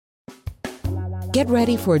Get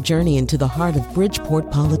ready for a journey into the heart of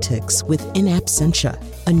Bridgeport politics with In Absentia,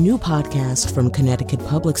 a new podcast from Connecticut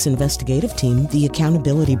Public's investigative team, The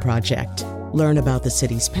Accountability Project. Learn about the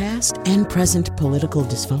city's past and present political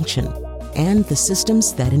dysfunction and the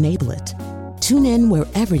systems that enable it. Tune in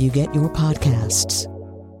wherever you get your podcasts.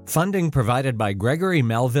 Funding provided by Gregory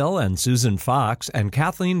Melville and Susan Fox and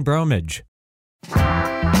Kathleen Bromage.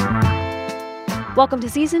 Welcome to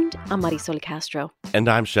Seasoned. I'm Marisol Castro. And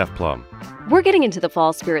I'm Chef Plum. We're getting into the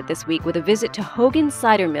fall spirit this week with a visit to Hogan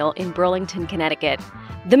Cider Mill in Burlington, Connecticut.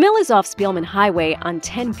 The mill is off Spielman Highway on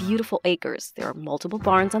 10 beautiful acres. There are multiple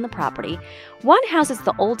barns on the property. One houses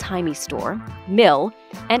the old-timey store, mill,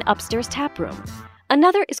 and upstairs tap room.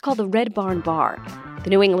 Another is called the Red Barn Bar. The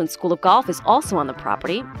New England School of Golf is also on the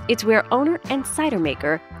property. It's where owner and cider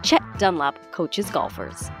maker Chet Dunlap coaches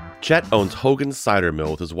golfers. Chet owns Hogan Cider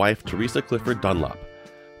Mill with his wife, Teresa Clifford Dunlap.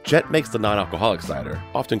 Chet makes the non-alcoholic cider,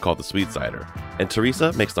 often called the sweet cider, and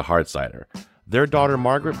Teresa makes the hard cider. Their daughter,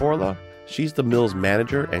 Margaret Borla, she's the mill's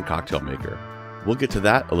manager and cocktail maker. We'll get to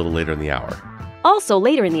that a little later in the hour. Also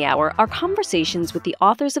later in the hour are conversations with the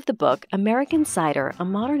authors of the book, American Cider, A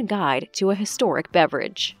Modern Guide to a Historic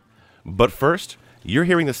Beverage. But first, you're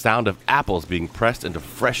hearing the sound of apples being pressed into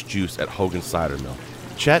fresh juice at Hogan Cider Mill.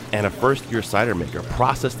 Chet and a first-year cider maker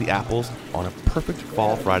process the apples on a perfect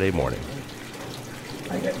fall Friday morning.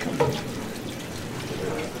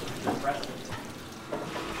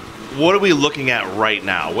 What are we looking at right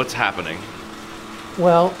now? What's happening?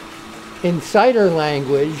 Well, in cider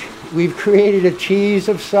language, we've created a cheese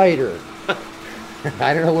of cider.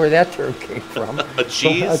 I don't know where that term came from. A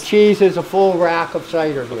cheese? So a cheese is a full rack of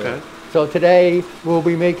cider here. Okay. So today we'll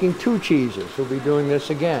be making 2 cheeses. We'll be doing this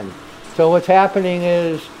again. So what's happening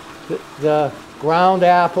is the ground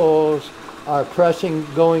apples are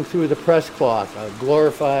going through the press cloth, a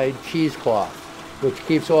glorified cheesecloth, which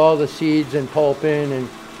keeps all the seeds and pulp in, and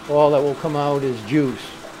all that will come out is juice.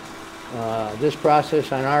 This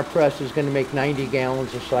process on our press is going to make 90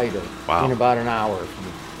 gallons of cider in about an hour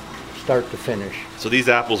from start to finish. So these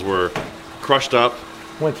apples were crushed up.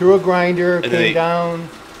 Went through a grinder, And came down,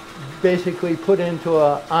 basically put into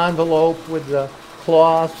an envelope with the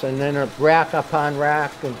cloths, and then a rack upon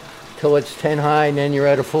rack until it's 10 high, and then you're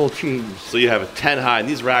at a full cheese. So you have a 10 high, and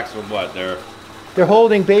these racks are what? They're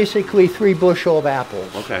holding basically 3 bushel of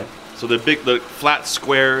apples. Okay. So they're big, the flat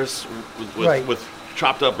squares with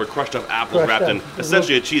chopped up or crushed up apples wrapped in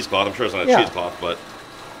essentially a cheesecloth. I'm sure it's not a cheesecloth, but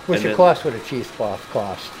which it costs what a cheesecloth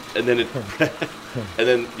costs. And then and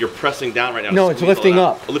then you're pressing down right now. No, it's lifting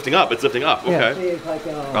up. Oh, lifting up. It's lifting up. Okay. Yeah, see, it's like,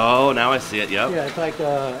 oh, now I see it. Yep. Yeah, it's like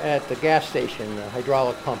at the gas station, the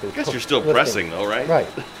hydraulic pump is. I guess you're still lifting. pressing though, right? Right.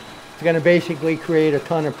 It's going to basically create a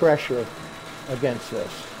ton of pressure against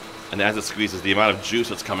this. And as it squeezes, the amount of juice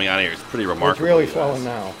that's coming out of here is pretty remarkable. It's really flowing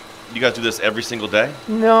now. You guys do this every single day?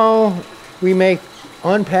 No, we make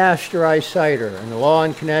unpasteurized cider, and the law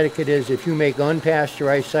in Connecticut is if you make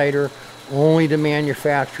unpasteurized cider, only the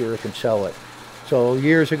manufacturer can sell it. So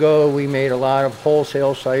years ago, we made a lot of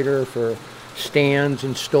wholesale cider for stands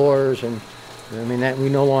and stores, and I mean that we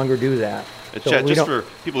no longer do that. Chet, just for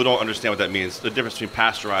people who don't understand what that means, the difference between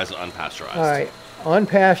pasteurized and unpasteurized. All right,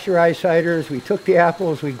 unpasteurized ciders, we took the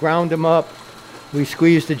apples, we ground them up, we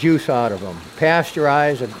squeezed the juice out of them.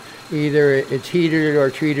 Pasteurized, either it's heated or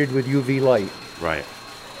treated with UV light. Right.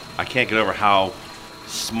 I can't get over how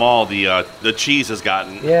small the cheese has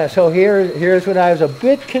gotten. Yeah, so here's what I was a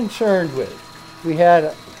bit concerned with. We had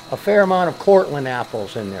a fair amount of Cortland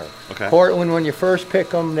apples in there. Okay. Cortland, when you first pick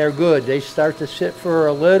them, they're good. They start to sit for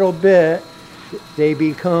a little bit. They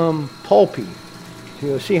become pulpy.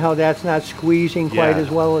 You'll see how that's not squeezing quite as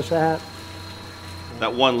well as that.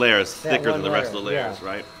 That one layer is thicker than the rest of the layers,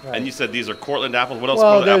 right? And you said these are Cortland apples. What else?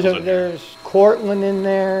 Well, apples there's Cortland in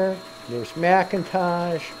there. There's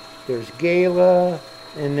McIntosh. There's Gala.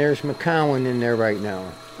 And there's McCowan in there right now.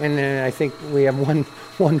 And then I think we have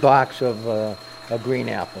one box of a green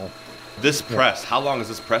apple. This press, how long has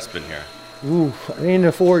this press been here? Ooh, in the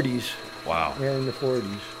 40s. Wow. Yeah, in the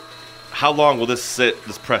 40s. How long will this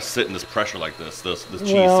press sit in this pressure like this cheese sit in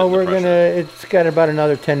the pressure? It's got about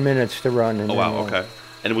another 10 minutes to run. Oh, wow, okay.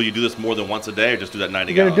 And will you do this more than once a day or just do that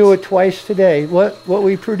 90 We're gallons? going to do it twice today. What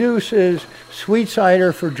we produce is sweet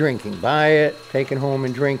cider for drinking. Buy it, take it home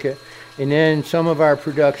and drink it. And then some of our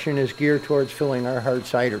production is geared towards filling our hard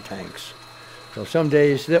cider tanks. So some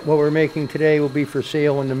days, what we're making today will be for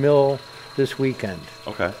sale in the mill this weekend.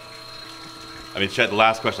 Okay. I mean, Chet, the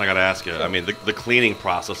last question I got to ask you. I mean, the cleaning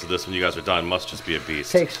process of this when you guys are done must just be a beast.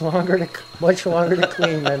 Takes much longer to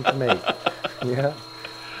clean than to make. Yeah.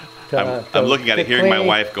 I'm looking at it, hearing my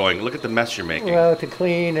wife going, look at the mess you're making. Well, to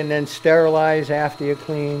clean and then sterilize after you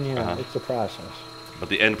clean, it's a process. But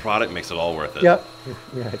the end product makes it all worth it. Yep.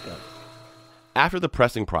 Yeah, it does. After the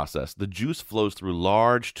pressing process, the juice flows through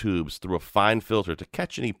large tubes through a fine filter to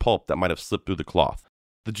catch any pulp that might have slipped through the cloth.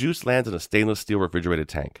 The juice lands in a stainless steel refrigerated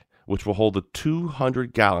tank, which will hold the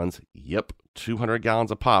 200 gallons, 200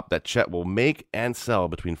 gallons of pop that Chet will make and sell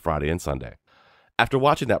between Friday and Sunday. After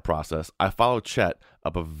watching that process, I followed Chet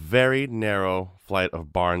up a very narrow flight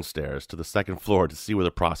of barn stairs to the second floor to see where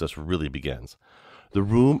the process really begins. The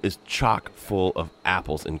room is chock full of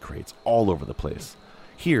apples in crates all over the place.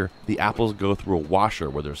 Here, the apples go through a washer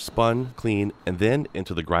where they're spun, cleaned, and then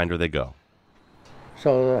into the grinder they go.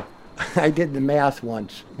 So I did the math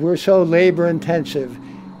once. We're so labor intensive.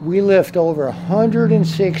 We lift over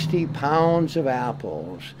 160 pounds of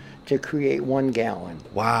apples to create 1 gallon.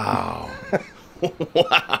 Wow.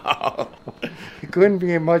 Wow. It couldn't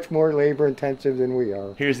be much more labor intensive than we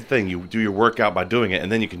are. Here's the thing. You do your workout by doing it,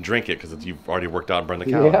 and then you can drink it because you've already worked out and burned the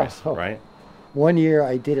calories, right? One year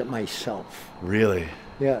I did it myself. Really?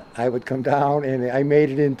 Yeah, I would come down and I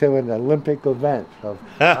made it into an Olympic event of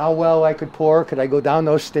how well I could pour. Could I go down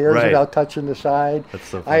those stairs without touching the side? That's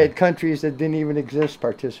so funny. I had countries that didn't even exist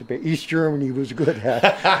participate. East Germany was good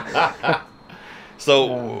at.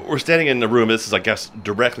 So we're standing in the room. This is, I guess,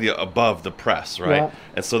 directly above the press, right? Yeah.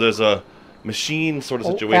 And so there's a machine sort of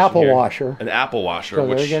situation apple here. washer. An apple washer. So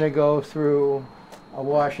they're going to go through a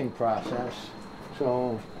washing process.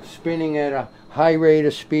 So spinning at a high rate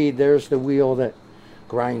of speed, there's the wheel that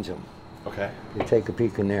grinds them. Okay. You take a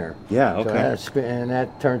peek in there. Yeah, okay. So and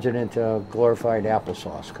that turns it into glorified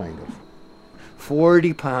applesauce, kind of.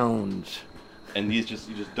 40 pounds. And you just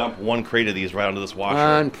dump one crate of these right onto this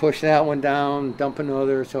washer. Push that one down, dump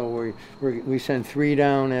another, so we send 3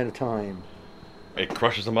 down at a time. It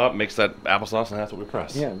crushes them up, makes that applesauce, and that's what we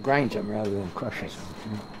press. Yeah, grinds them rather than crushes them.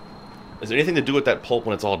 Yeah. Is there anything to do with that pulp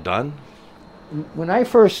when it's all done? When I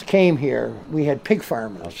first came here, we had pig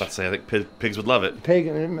farmers. I was about to say, I think pigs would love it.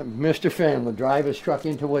 Mr. Finn would drive his truck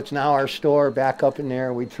into what's now our store, back up in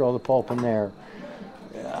there, we'd throw the pulp in there.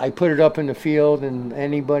 I put it up in the field, and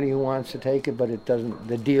anybody who wants to take it, but it doesn't,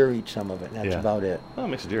 the deer eat some of it, and that's about it. Oh, it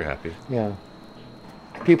makes the deer happy. Yeah.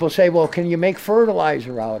 People say, well, can you make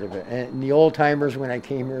fertilizer out of it? And the old timers, when I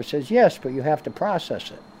came here, says, yes, but you have to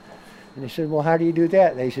process it. And they said, well, how do you do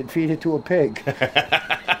that? They said, feed it to a pig.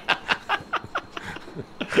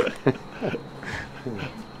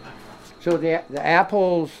 So the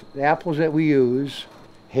apples that we use,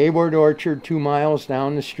 Hayward Orchard, 2 miles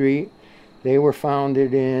down the street, they were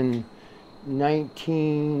founded in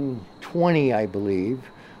 1920, I believe.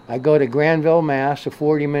 I go to Granville, Mass., a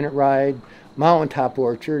 40-minute ride. Mountaintop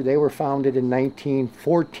Orchard, they were founded in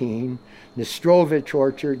 1914. The Strovich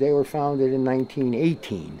Orchard, they were founded in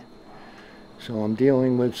 1918. So I'm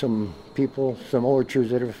dealing with some people, some orchards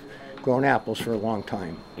that have grown apples for a long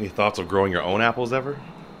time. Any thoughts of growing your own apples ever?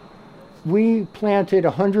 We planted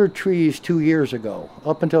 100 trees 2 years ago.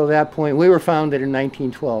 Up until that point, we were founded in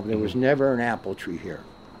 1912. There was never an apple tree here.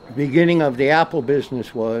 The beginning of the apple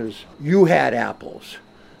business was you had apples.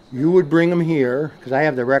 You would bring them here, because I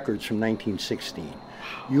have the records from 1916.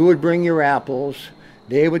 You would bring your apples,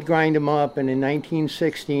 they would grind them up, and in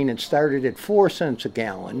 1916 it started at 4 cents a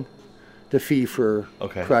gallon, the fee for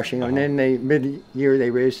crushing, and then mid-year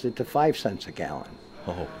they raised it to 5 cents a gallon.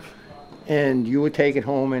 Oh. And you would take it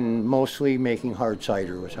home, and mostly making hard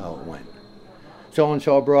cider was how it went.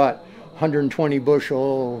 So-and-so brought 120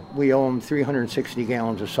 bushel, we owe them 360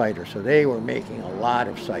 gallons of cider. So they were making a lot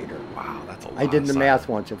of cider. Wow, that's a lot. I did the math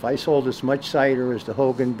once. If I sold as much cider as the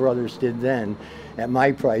Hogan brothers did then, at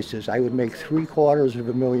my prices, I would make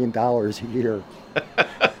 $750,000 a year.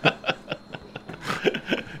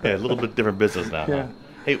 Yeah, a little bit different business now. Yeah. Huh?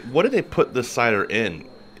 Hey, what did they put this cider in?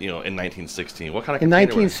 In 1916, what kind of in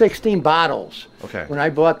container 1916 bottles. Okay. When I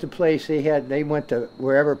bought the place, they went to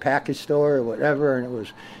wherever, package store or whatever, and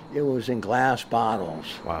it was in glass bottles.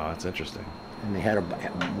 Wow, that's interesting. And they had a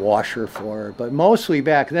washer for it, but mostly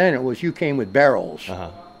back then you came with barrels.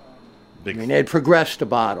 They had progressed to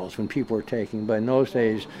bottles when people were taking, but in those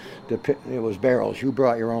days it was barrels. You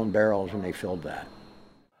brought your own barrels and they filled that.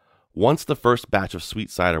 Once the first batch of sweet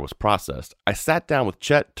cider was processed, I sat down with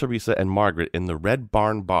Chet, Teresa, and Margaret in the Red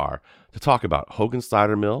Barn Bar to talk about Hogan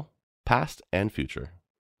Cider Mill, past and future.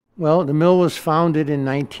 Well, the mill was founded in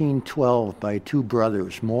 1912 by 2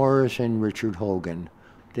 brothers, Morris and Richard Hogan.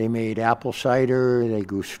 They made apple cider, they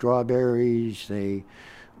grew strawberries, they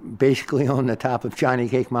basically owned the top of Johnny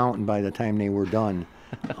Cake Mountain by the time they were done.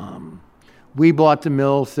 We bought the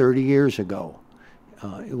mill 30 years ago.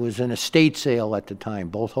 It was an estate sale at the time.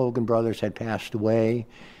 Both Hogan brothers had passed away,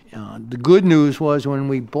 The good news was when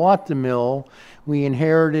we bought the mill, we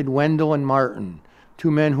inherited Wendell and Martin,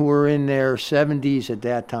 two men who were in their 70s at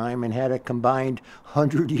that time and had a combined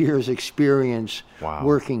 100 years experience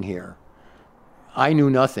working here. I knew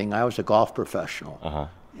nothing. I was a golf professional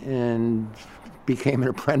and became an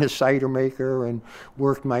apprentice cider maker and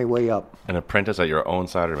worked my way up. An apprentice at your own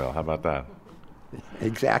cider mill. How about that?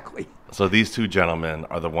 Exactly. So these two gentlemen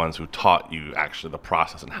are the ones who taught you actually the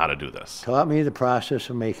process and how to do this. Taught me the process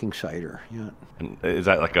of making cider. Yeah. And is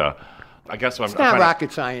that like a? I guess it's not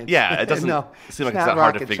rocket science. Yeah, it doesn't seem like it's that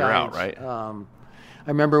hard to figure out, right? I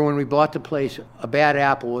remember when we bought the place, a bad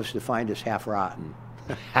apple was defined as half rotten.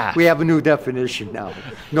 We have a new definition now.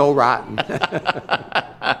 No rotten.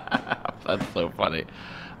 That's so funny.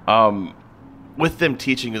 With them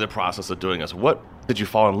teaching you the process of doing this, what did you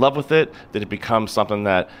fall in love with it? Did it become something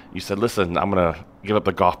that you said, listen, I'm going to give up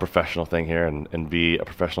the golf professional thing here and be a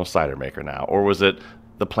professional cider maker now? Or was it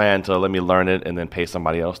the plan to let me learn it and then pay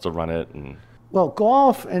somebody else to run it? Well,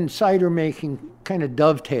 golf and cider making kind of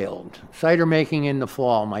dovetailed. Cider making in the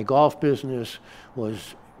fall. My golf business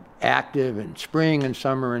was active in spring and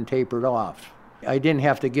summer and tapered off. I didn't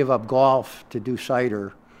have to give up golf to do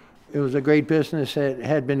cider. It was a great business that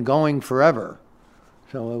had been going forever.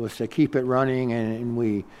 So it was to keep it running, and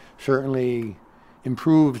we certainly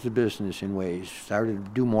improved the business in ways. Started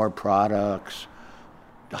to do more products.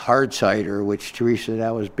 The hard cider, which Teresa,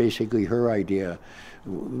 that was basically her idea,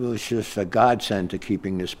 was just a godsend to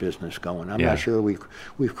keeping this business going. I'm not sure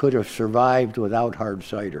we could have survived without hard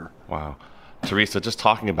cider. Wow. Teresa, just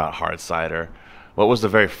talking about hard cider, what was the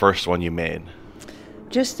very first one you made?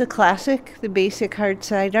 Just the classic, the basic hard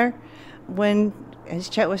cider. When, as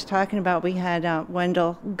Chet was talking about, we had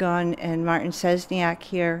Wendell Gunn and Martin Sesniak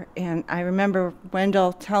here, and I remember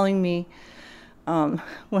Wendell telling me,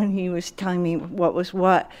 when he was telling me what was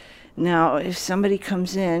what, now if somebody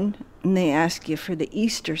comes in and they ask you for the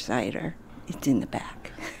Easter cider, it's in the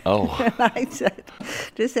back. Oh. And I said,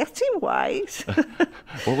 does that seem wise?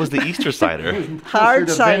 What was the Easter cider? Hard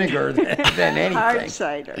cider. Vinegar than anything. Hard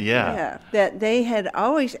cider. Yeah. That they had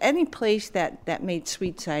always, any place that made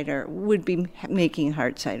sweet cider would be making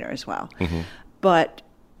hard cider as well. Mm-hmm. But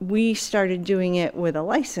we started doing it with a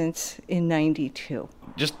license in 92.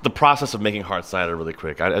 Just the process of making hard cider really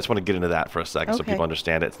quick. I just want to get into that for a second so people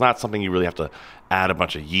understand it. It's not something you really have to add a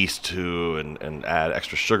bunch of yeast to and add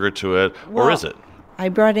extra sugar to it, or is it? I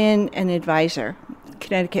brought in an advisor,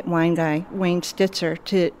 Connecticut wine guy, Wayne Stitzer,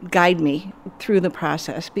 to guide me through the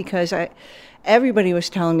process because everybody was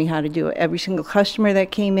telling me how to do it. Every single customer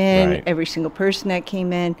that came in, every single person that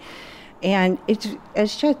came in. And it's,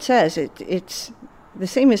 as Chet says, it's the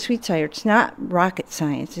same as sweet cider. It's not rocket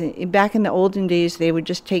science. Back in the olden days, they would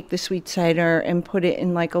just take the sweet cider and put it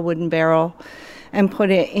in like a wooden barrel and put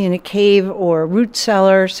it in a cave or a root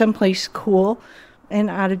cellar, someplace cool and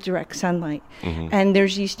out of direct sunlight. Mm-hmm. And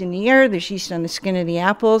there's yeast in the air, there's yeast on the skin of the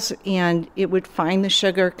apples, and it would find the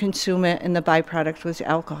sugar, consume it, and the byproduct was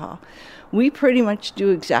alcohol. We pretty much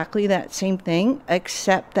do exactly that same thing,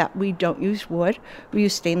 except that we don't use wood. We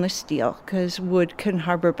use stainless steel because wood can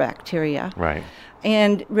harbor bacteria. Right.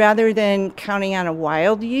 And rather than counting on a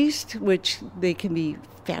wild yeast, which they can be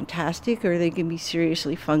fantastic or they can be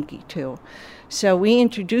seriously funky too. So we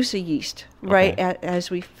introduce a yeast as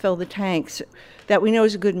we fill the tanks that we know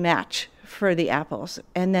is a good match for the apples.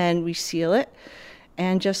 And then we seal it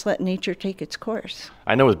and just let nature take its course.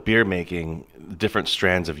 I know with beer making, different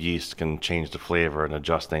strands of yeast can change the flavor and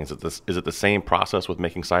adjust things. Is it the same process with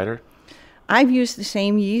making cider? I've used the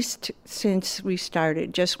same yeast since we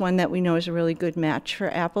started, just one that we know is a really good match for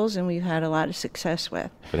apples, and we've had a lot of success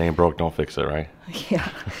with. If it ain't broke, don't fix it, right?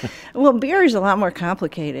 Yeah. Well, beer is a lot more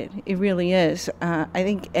complicated. It really is. I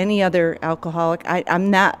think any other alcoholic,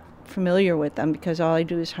 I'm not familiar with them because all I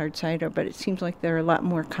do is hard cider, but it seems like they're a lot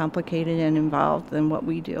more complicated and involved than what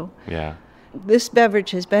we do. Yeah. This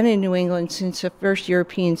beverage has been in New England since the first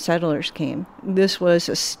European settlers came. This was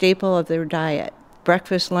a staple of their diet.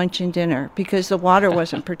 Breakfast, lunch, and dinner, because the water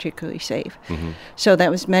wasn't particularly safe. Mm-hmm. So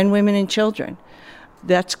that was men, women, and children.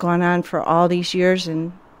 That's gone on for all these years,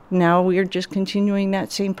 and now we're just continuing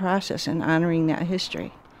that same process and honoring that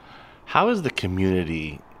history. How is the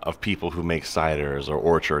community of people who make ciders or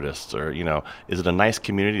orchardists, or, is it a nice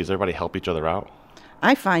community? Does everybody help each other out?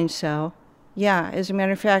 I find so. Yeah, as a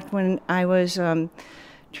matter of fact, when I was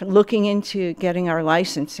looking into getting our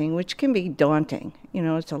licensing, which can be daunting.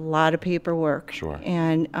 It's a lot of paperwork. Sure.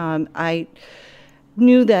 And I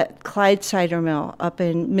knew that Clyde Cider Mill up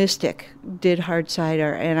in Mystic did hard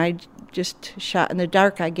cider, and I just shot in the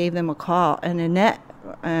dark. I gave them a call, and Annette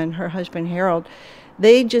and her husband Harold,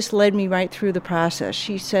 They just led me right through the process.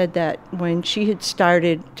 She said that when she had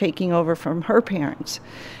started taking over from her parents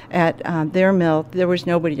at their mill, there was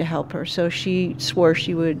nobody to help her. So she swore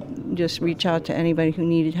she would just reach out to anybody who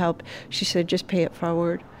needed help. She said, just pay it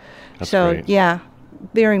forward. That's so, great. Yeah,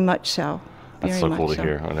 very much so. That's so cool to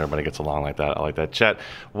hear when everybody gets along like that. I like that. Chet,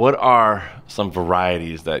 what are some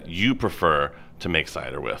varieties that you prefer to make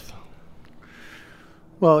cider with?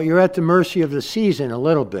 Well, you're at the mercy of the season a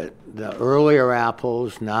little bit. The earlier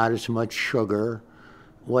apples, not as much sugar.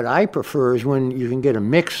 What I prefer is when you can get a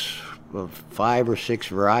mix of 5 or 6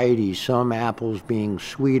 varieties, some apples being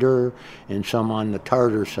sweeter and some on the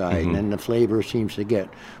tartar side, and then the flavor seems to get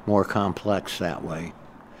more complex that way.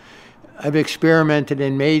 I've experimented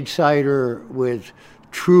and made cider with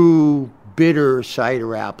true bitter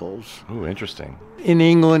cider apples. Ooh, interesting. In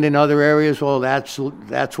England and other areas, well, that's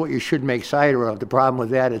what you should make cider of. The problem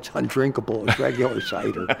with that, it's undrinkable as regular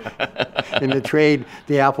cider. In the trade,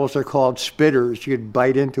 the apples are called spitters. You'd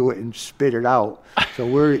bite into it and spit it out. So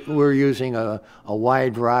we're using a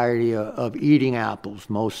wide variety of eating apples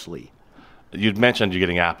mostly. You'd mentioned you're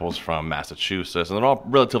getting apples from Massachusetts, and they're all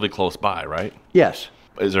relatively close by, right? Yes.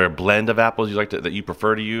 Is there a blend of apples you like that you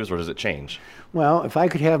prefer to use, or does it change? Well, if I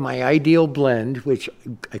could have my ideal blend, which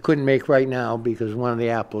I couldn't make right now because one of the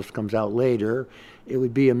apples comes out later, it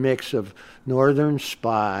would be a mix of Northern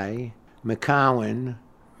Spy, McCowan,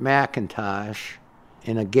 McIntosh,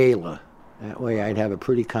 and a Gala. That way I'd have a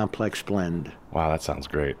pretty complex blend. Wow, that sounds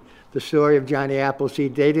great. The story of Johnny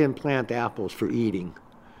Appleseed, they didn't plant apples for eating.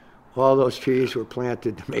 All those trees were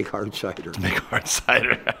planted to make hard cider. To make hard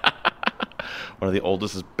cider. One of the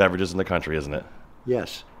oldest beverages in the country, isn't it?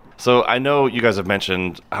 Yes. So I know you guys have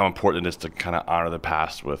mentioned how important it is to kind of honor the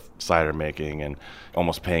past with cider making and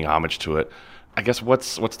almost paying homage to it. I guess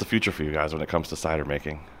what's the future for you guys when it comes to cider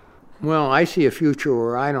making? Well, I see a future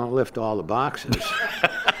where I don't lift all the boxes.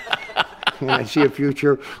 And I see a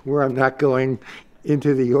future where I'm not going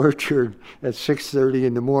into the orchard at 6:30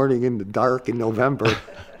 in the morning in the dark in November.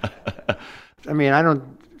 I mean, I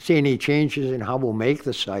don't see any changes in how we'll make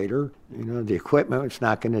the cider. You know, the equipment is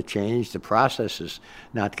not going to change. The process is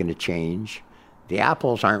not going to change. The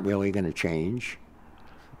apples aren't really going to change.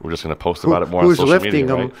 We're just going to post about it more on social media, Who's lifting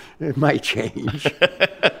right? them, it might change.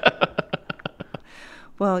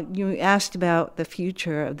 Well, you asked about the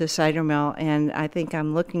future of the cider mill, and I think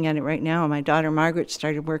I'm looking at it right now. My daughter Margaret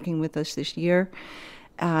started working with us this year.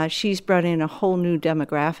 She's brought in a whole new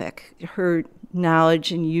demographic. Her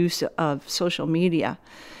knowledge and use of social media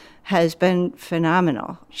has been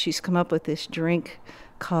phenomenal. She's come up with this drink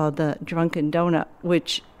called the Drunken Donut,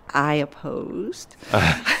 which I opposed.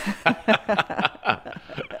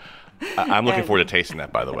 I'm looking forward to tasting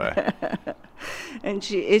that, by the way. And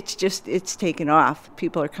it's taken off.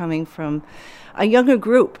 People are coming from a younger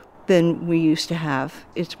group than we used to have.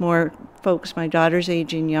 It's more folks my daughter's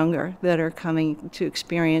age and younger that are coming to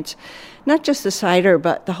experience not just the cider,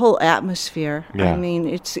 but the whole atmosphere. Yeah. I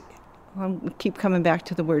mean, I keep coming back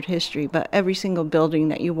to the word history, but every single building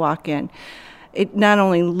that you walk in, it not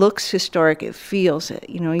only looks historic, it feels it.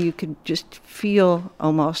 You know, you could just feel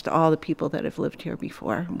almost all the people that have lived here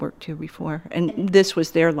before, worked here before, and this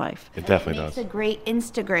was their life. It definitely does. It's a great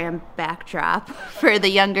Instagram backdrop for the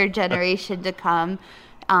younger generation to come,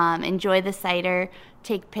 enjoy the cider,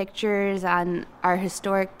 take pictures on our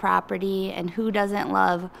historic property, and who doesn't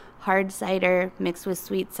love hard cider mixed with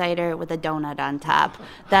sweet cider with a donut on top.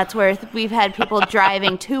 That's where we've had people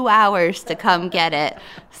driving 2 hours to come get it.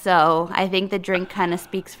 So I think the drink kind of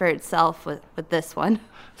speaks for itself with this one.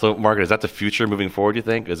 So, Margaret, is that the future moving forward, you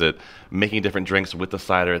think? Is it making different drinks with the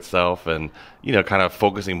cider itself and, kind of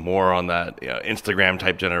focusing more on that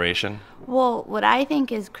Instagram-type generation? Well, what I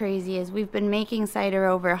think is crazy is we've been making cider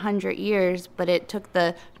over 100 years, but it took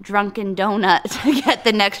the drunken donut to get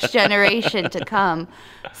the next generation to come.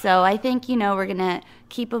 So I think, we're going to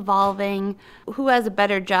keep evolving. Who has a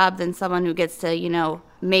better job than someone who gets to,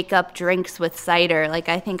 make up drinks with cider? Like,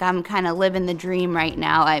 I think I'm kind of living the dream right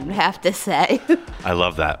now, I have to say. I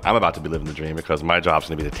love that. I'm about to be living the dream because my job's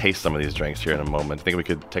going to be to taste some of these drinks here in a moment. Think we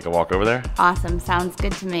could take a walk over there? Awesome. Sounds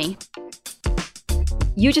good to me.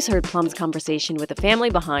 You just heard Plum's conversation with the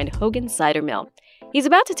family behind Hogan Cider Mill. He's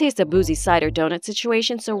about to taste a boozy cider donut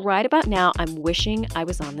situation, so right about now, I'm wishing I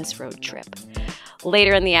was on this road trip.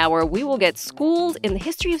 Later in the hour, we will get schooled in the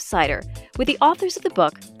history of cider with the authors of the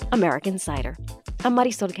book, American Cider. I'm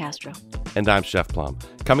Marisol Castro. And I'm Chef Plum.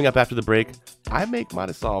 Coming up after the break, I make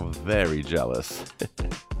Marisol very jealous.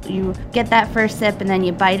 You get that first sip and then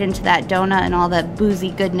you bite into that donut and all that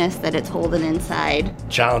boozy goodness that it's holding inside.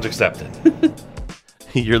 Challenge accepted.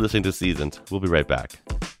 You're listening to Seasoned. We'll be right back.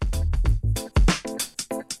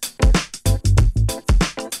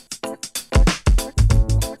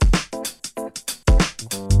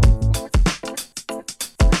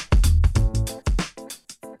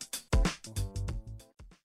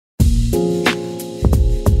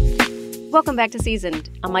 Welcome back to Seasoned.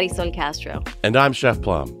 I'm Marisol Castro. And I'm Chef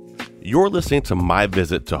Plum. You're listening to my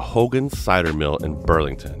visit to Hogan Cider Mill in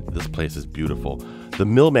Burlington. This place is beautiful. The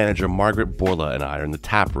mill manager, Margaret Borla, and I are in the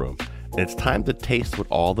tap room, and it's time to taste what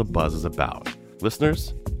all the buzz is about.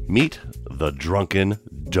 Listeners, meet the Drunken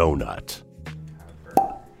Donut.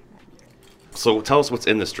 So tell us what's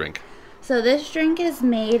in this drink. So this drink is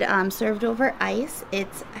made served over ice.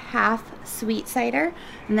 It's half sweet cider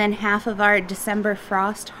and then half of our December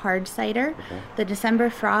Frost hard cider. Okay. The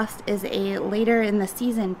December Frost is a later in the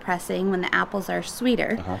season pressing when the apples are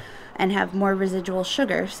sweeter and have more residual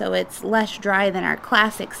sugar. So it's less dry than our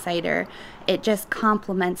classic cider. It just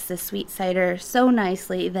complements the sweet cider so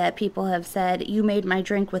nicely that people have said, "You made my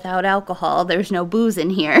drink without alcohol. There's no booze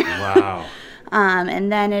in here." Wow. And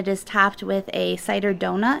then it is topped with a cider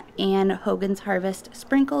donut and Hogan's Harvest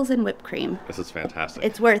sprinkles and whipped cream. This is fantastic.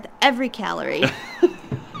 It's worth every calorie.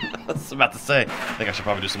 I was about to say, I think I should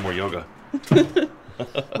probably do some more yoga.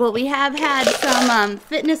 Well, we have had some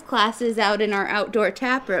fitness classes out in our outdoor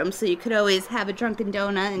tap room, so you could always have a drunken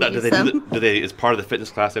donut and do they, as part of the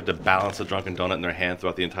fitness class, they have to balance a drunken donut in their hand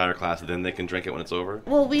throughout the entire class, and then they can drink it when it's over?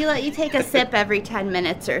 Well, we let you take a sip every 10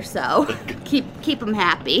 minutes or so. Keep them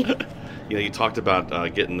happy. You know, you talked about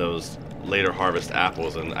getting those later harvest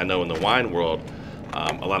apples, and I know in the wine world,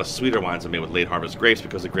 a lot of sweeter wines are made with late harvest grapes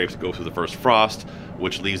because the grapes go through the first frost,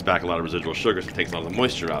 which leaves back a lot of residual sugars and takes a lot of the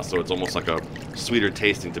moisture out. So it's almost like a sweeter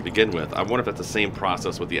tasting to begin with. I wonder if that's the same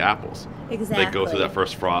process with the apples. Exactly. They go through that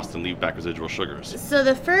first frost and leave back residual sugars. So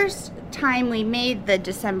the first time we made the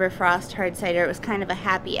December Frost hard cider, it was kind of a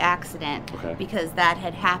happy accident because that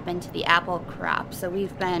had happened to the apple crop. So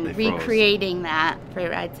we've been recreating that for,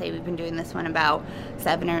 I'd say we've been doing this one about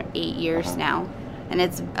 7 or 8 years now. And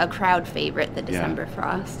it's a crowd favorite, the December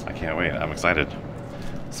Frost. I can't wait. I'm excited.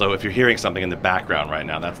 So if you're hearing something in the background right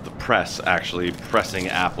now, that's the press actually pressing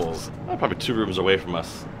apples. Probably 2 rooms away from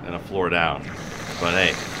us and a floor down. But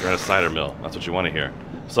hey, you're at a cider mill. That's what you want to hear.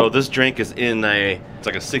 So this drink is in it's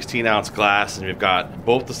like a 16-ounce glass, and we've got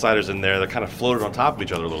both the ciders in there. They're kind of floated on top of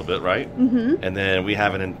each other a little bit, right? Mm-hmm. And then we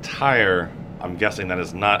have an entire, I'm guessing that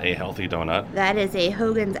is not a healthy donut. That is a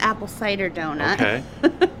Hogan's apple cider donut. Okay.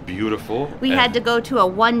 Beautiful. We had to go to a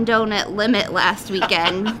 1 donut limit last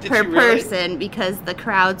weekend per person because the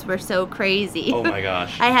crowds were so crazy. Oh my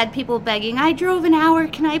gosh. I had people begging, "I drove an hour,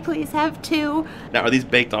 can I please have 2?" Now, are these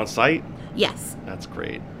baked on site? Yes. That's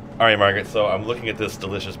great. All right, Margaret, so I'm looking at this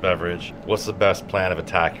delicious beverage. What's the best plan of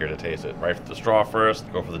attack here to taste it? Right for the straw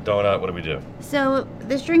first, go for the donut, what do we do? So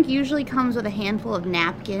this drink usually comes with a handful of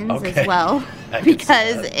napkins as well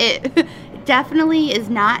because it definitely is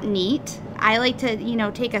not neat. I like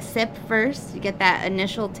to, take a sip first to get that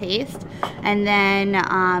initial taste, and then,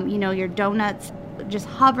 your donuts just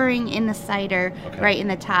hovering in the cider right in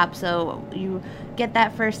the top. So you get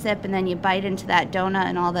that first sip, and then you bite into that donut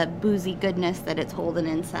and all that boozy goodness that it's holding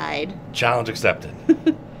inside. Challenge accepted.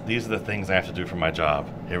 These are the things I have to do for my job.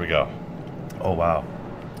 Here we go. Oh, wow.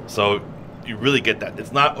 So you really get that.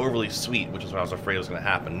 It's not overly sweet, which is what I was afraid was going to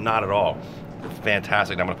happen. Not at all. It's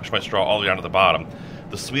fantastic. Now I'm going to push my straw all the way down to the bottom.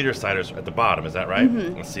 The sweeter cider's at the bottom, is that right?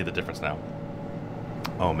 Mm-hmm. Let's see the difference now.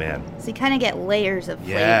 Oh, man. So you kind of get layers of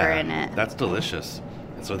flavor in it. That's delicious.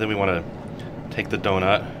 And so then we want to take the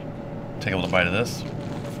donut, take a little bite of this,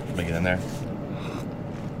 make it in there.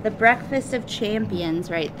 The breakfast of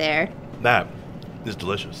champions right there. That is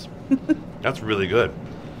delicious. That's really good.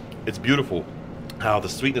 It's beautiful how the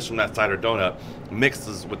sweetness from that cider donut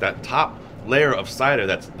mixes with that top layer of cider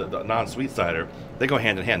that's the non-sweet cider. They go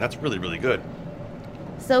hand in hand. That's really, really good.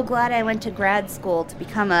 So glad I went to grad school to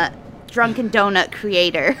become a drunken donut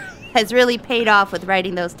creator. Has really paid off with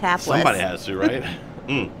writing those tap lists. Somebody has to, right?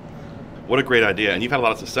 What a great idea. And you've had a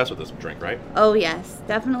lot of success with this drink, right? Oh, yes.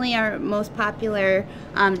 Definitely our most popular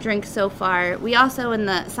drink so far. We also, in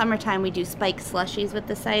the summertime, we do spiked slushies with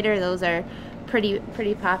the cider. Those are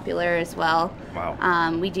pretty popular as well.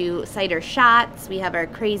 Wow. We do cider shots. We have our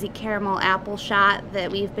crazy caramel apple shot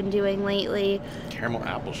that we've been doing lately. Caramel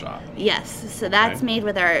apple shot? Yes. So that's made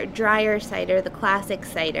with our drier cider, the classic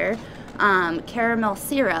cider, caramel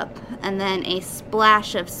syrup, and then a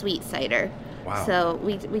splash of sweet cider. Wow. So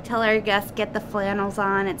we tell our guests, get the flannels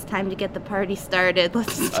on. It's time to get the party started.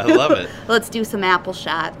 I love it. Let's do some apple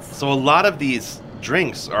shots. So a lot of these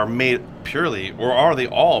drinks are made purely, or are they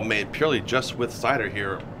all made purely just with cider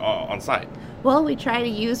here on site? Well, we try to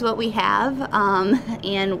use what we have,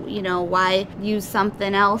 and why use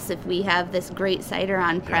something else if we have this great cider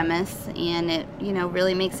on premise, and it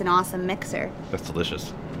really makes an awesome mixer. That's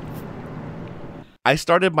delicious. I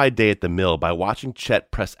started my day at the mill by watching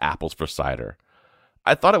Chet press apples for cider.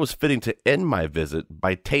 I thought it was fitting to end my visit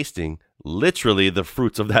by tasting literally the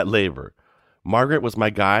fruits of that labor. Margaret was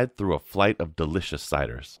my guide through a flight of delicious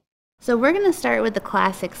ciders. So we're going to start with the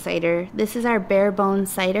classic cider. This is our bare bone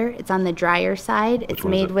cider. It's on the drier side. It's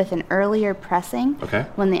made with an earlier pressing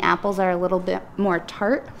when the apples are a little bit more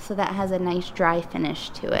tart, so that has a nice dry finish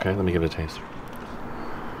to it. Okay, let me give it a taste.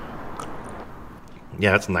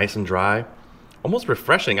 Yeah, it's nice and dry. Almost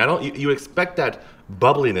refreshing. You expect that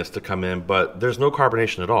bubbliness to come in, but there's no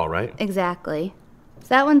carbonation at all, right? Exactly. So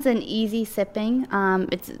that one's an easy sipping.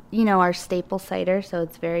 It's, our staple cider, so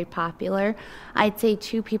it's very popular. I'd say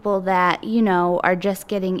to people that, are just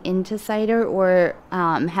getting into cider or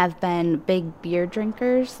have been big beer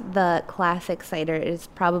drinkers, the classic cider is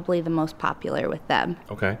probably the most popular with them.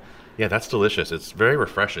 Okay. Yeah, that's delicious. It's very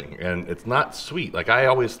refreshing, and it's not sweet. Like, I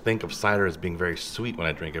always think of cider as being very sweet when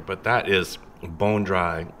I drink it, but that is bone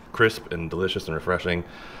dry, crisp, and delicious and refreshing.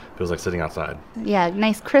 Feels like sitting outside. Yeah,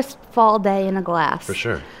 nice crisp fall day in a glass. For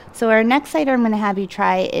sure. So our next cider I'm going to have you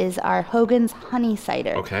try is our Hogan's Honey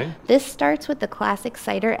Cider. Okay. This starts with the classic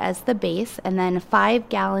cider as the base, and then 5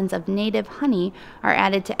 gallons of native honey are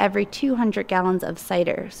added to every 200 gallons of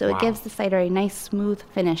cider. So it gives the cider a nice smooth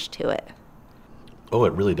finish to it. Oh,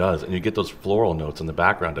 it really does. And you get those floral notes in the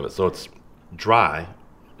background of it. So it's dry.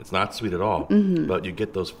 It's not sweet at all. But you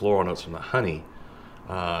get those floral notes from the honey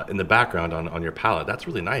in the background on your palate. That's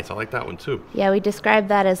really nice. I like that one too. Yeah, we describe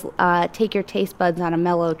that as take your taste buds on a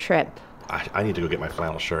mellow trip. I need to go get my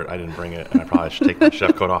flannel shirt. I didn't bring it, and I probably should take my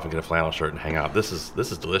chef coat off and get a flannel shirt and hang out. This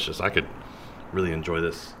is delicious. I could really enjoy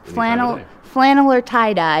this. Flannel or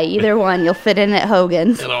tie-dye, either one. You'll fit in at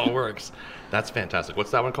Hogan's. It all works. That's fantastic.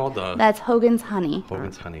 What's that one called? That's Hogan's Honey.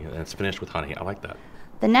 Hogan's Honey, and it's finished with honey. I like that.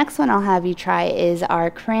 The next one I'll have you try is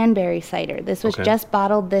our cranberry cider. This was just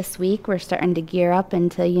bottled this week. We're starting to gear up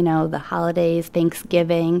into, the holidays,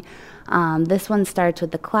 Thanksgiving. This one starts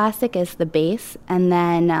with the classic as the base, and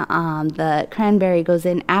then the cranberry goes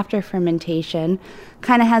in after fermentation.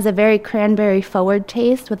 Kind of has a very cranberry forward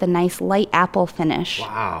taste with a nice light apple finish.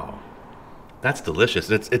 Wow. That's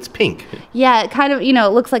delicious. It's pink. Yeah, it kind of, it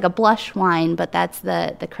looks like a blush wine, but that's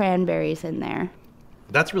the cranberries in there.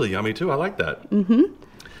 That's really yummy too. I like that. Mm-hmm.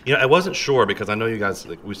 I wasn't sure because I know you guys,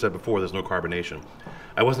 like we said before, there's no carbonation.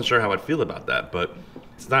 I wasn't sure how I'd feel about that, but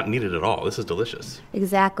it's not needed at all. This is delicious.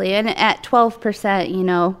 Exactly. And at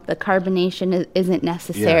 12%, the carbonation isn't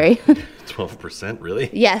necessary. Yeah. 12%, really?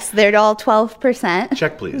 Yes, they're all 12%.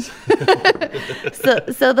 Check, please.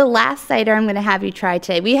 So the last cider I'm going to have you try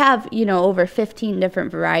today, we have, over 15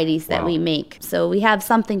 different varieties that we make. So we have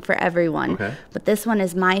something for everyone. Okay. But this one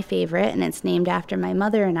is my favorite, and it's named after my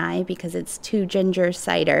mother and I because it's 2 ginger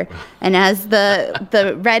cider. And as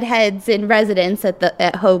the redheads in residence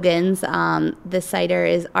at Hogan's, this cider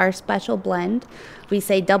is our special blend. We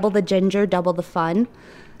say double the ginger, double the fun.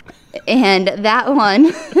 And that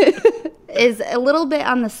one is a little bit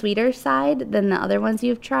on the sweeter side than the other ones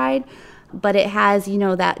you've tried, but it has,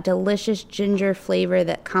 that delicious ginger flavor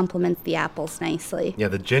that complements the apples nicely. Yeah,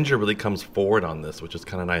 the ginger really comes forward on this, which is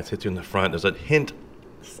kind of nice. Hits you in the front. There's a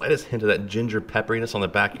slightest hint of that ginger pepperiness on the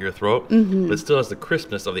back of your throat, but it still has the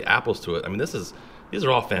crispness of the apples to it. I mean, these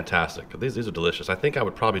are all fantastic. These are delicious. I think I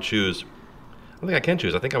would probably choose. I think I can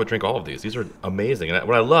choose. I think I would drink all of these. These are amazing. And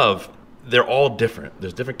what I love, they're all different.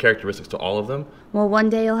 There's different characteristics to all of them. Well, one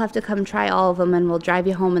day you'll have to come try all of them, and we'll drive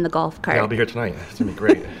you home in the golf cart. Yeah, I'll be here tonight. It's going to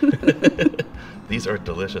be great. These are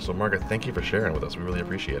delicious. Well, Margaret, thank you for sharing with us. We really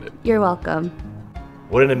appreciate it. You're welcome.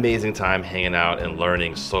 What an amazing time hanging out and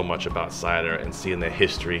learning so much about cider and seeing the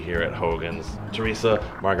history here at Hogan's. Teresa,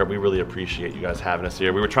 Margaret, we really appreciate you guys having us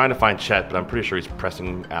here. We were trying to find Chet, but I'm pretty sure he's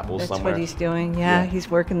pressing apples somewhere. That's what he's doing. Yeah,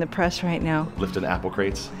 he's working the press right now. Lifting apple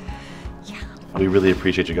crates. Yeah. We really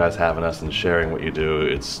appreciate you guys having us and sharing what you do.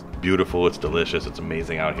 It's beautiful, it's delicious, it's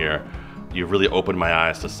amazing out here. You've really opened my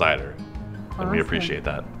eyes to cider, and we appreciate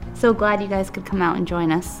that. So glad you guys could come out and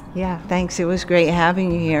join us. Yeah, thanks. It was great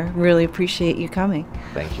having you here. Really appreciate you coming.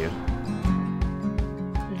 Thank you.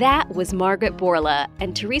 That was Margaret Borla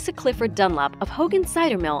and Teresa Clifford Dunlop of Hogan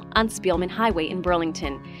Cider Mill on Spielman Highway in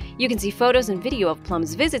Burlington. You can see photos and video of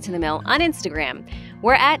Plum's visit to the mill on Instagram.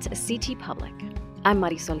 We're at CT Public. I'm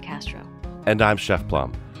Marisol Castro. And I'm Chef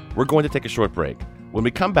Plum. We're going to take a short break. When we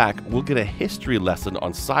come back, we'll get a history lesson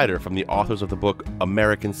on cider from the authors of the book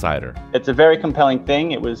American Cider. It's a very compelling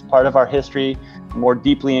thing. It was part of our history, more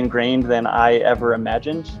deeply ingrained than I ever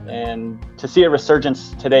imagined. And to see a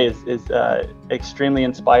resurgence today is extremely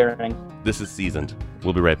inspiring. This is Seasoned.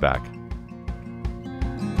 We'll be right back.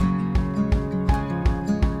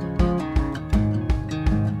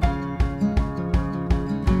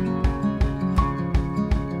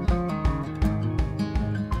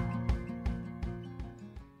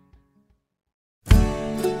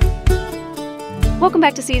 Welcome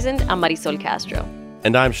back to Seasoned. I'm Marisol Castro.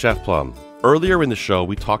 And I'm Chef Plum. Earlier in the show,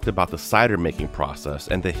 we talked about the cider making process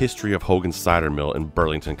and the history of Hogan's Cider Mill in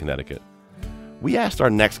Burlington, Connecticut. We asked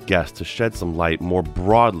our next guest to shed some light more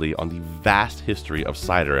broadly on the vast history of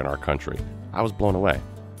cider in our country. I was blown away.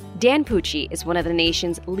 Dan Pucci is one of the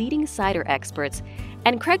nation's leading cider experts,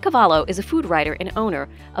 and Craig Cavallo is a food writer and owner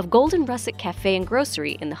of Golden Russet Cafe and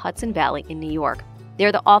Grocery in the Hudson Valley in New York.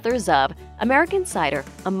 They're the authors of American Cider,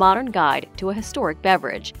 a modern guide to a historic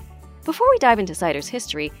beverage. Before we dive into cider's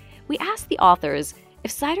history, we asked the authors if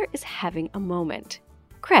cider is having a moment.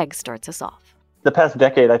 Craig starts us off. The past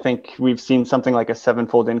decade, I think we've seen something like a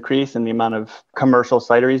 7-fold increase in the amount of commercial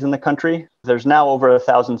cideries in the country. There's now over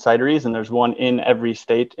 1,000 cideries, and there's one in every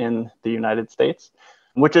state in the United States,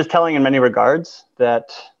 which is telling in many regards that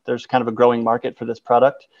there's kind of a growing market for this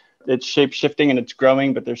product. It's shape-shifting and it's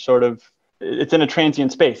growing, but it's in a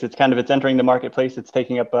transient space. It's entering the marketplace. It's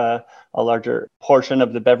taking up a larger portion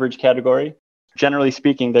of the beverage category. Generally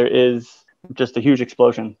speaking, there is just a huge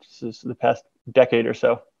explosion. This is the past decade or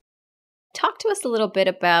so. Talk to us a little bit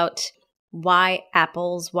about why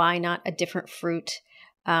apples, why not a different fruit?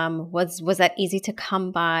 Was that easy to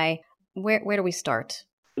come by? Where do we start?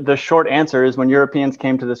 The short answer is when Europeans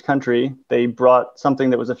came to this country, they brought something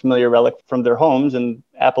that was a familiar relic from their homes, and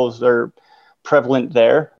apples are prevalent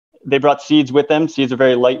there. They brought seeds with them. Seeds are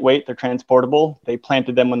very lightweight. They're transportable. They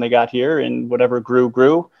planted them when they got here, and whatever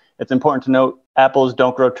grew. It's important to note apples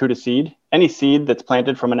don't grow true to seed. Any seed that's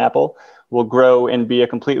planted from an apple will grow and be a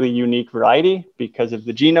completely unique variety because of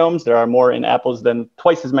the genomes. There are more in apples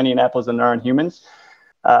twice as many in apples than there are in humans.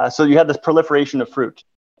 So you have this proliferation of fruit.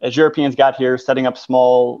 As Europeans got here, setting up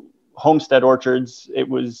small homestead orchards, it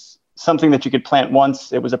was something that you could plant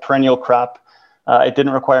once. It was a perennial crop. It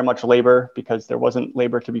didn't require much labor because there wasn't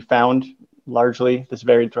labor to be found. Largely, this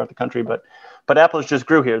varied throughout the country, but apples just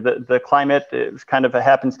grew here. The climate, it was kind of a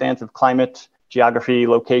happenstance of climate, geography,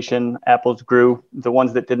 location. Apples grew. The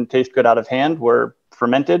ones that didn't taste good out of hand were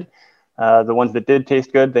fermented. The ones that did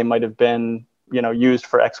taste good, they might have been, used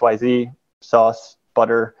for XYZ, sauce,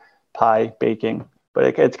 butter, pie, baking.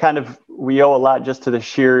 But it's we owe a lot just to the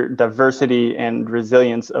sheer diversity and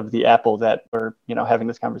resilience of the apple that we're, having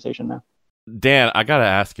this conversation now. Dan, I got to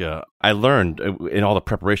ask you, I learned in all the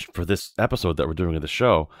preparation for this episode that we're doing of the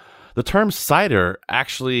show, the term cider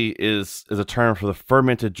actually is a term for the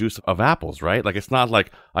fermented juice of apples, right? Like, it's not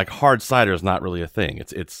like hard cider is not really a thing.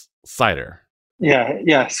 It's cider. Yeah,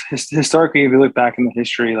 yes. Historically, if you look back in the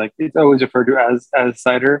history, it's always referred to as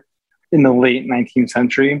cider. In the late 19th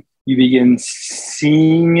century, you begin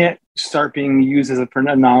seeing it start being used as a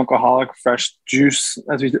non-alcoholic fresh juice,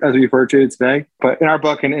 as we refer to it today. But in our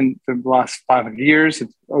book and in the last 500 years,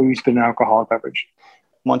 it's always been an alcoholic beverage.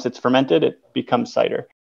 Once it's fermented, it becomes cider.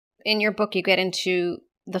 In your book, you get into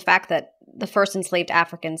the fact that the first enslaved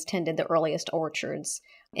Africans tended the earliest orchards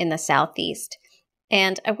in the Southeast.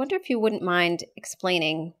 And I wonder if you wouldn't mind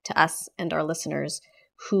explaining to us and our listeners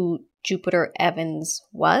who Jupiter Evans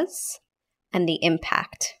was and the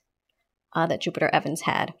impact that Jupiter Evans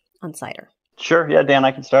had on cider. Sure. Yeah, Dan,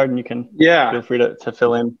 I can start and you can feel free to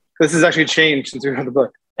fill in. This has actually changed since we read the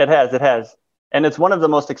book. It has. And it's one of the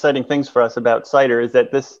most exciting things for us about cider is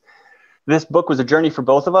that this book was a journey for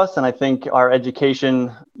both of us. And I think our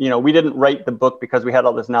education, we didn't write the book because we had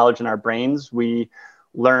all this knowledge in our brains. We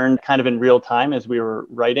learned kind of in real time as we were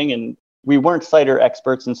writing, and we weren't cider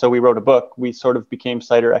experts. And so we wrote a book. We sort of became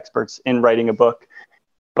cider experts in writing a book.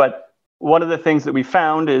 But one of the things that we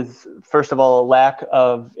found is, first of all, a lack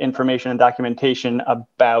of information and documentation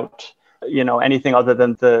about, anything other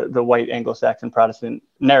than the white Anglo-Saxon Protestant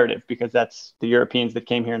narrative, because that's the Europeans that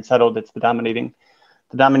came here and settled. It's the dominating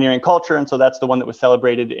culture. And so that's the one that was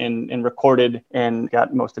celebrated and recorded and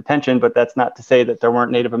got most attention. But that's not to say that there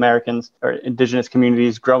weren't Native Americans or indigenous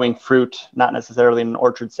communities growing fruit, not necessarily in an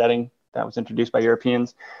orchard setting. That was introduced by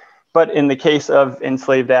Europeans. But in the case of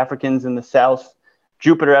enslaved Africans in the South,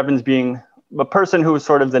 Jupiter Evans being a person who was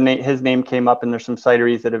sort of his name came up, and there's some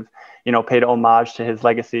cideries that have, paid homage to his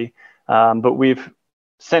legacy. But we've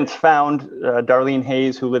since found Darlene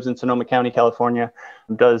Hayes, who lives in Sonoma County, California,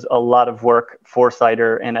 does a lot of work for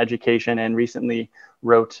cider and education, and recently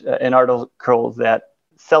wrote an article that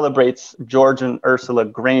celebrates George and Ursula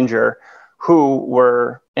Granger, who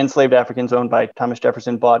were enslaved Africans owned by Thomas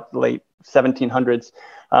Jefferson, bought late 1700s.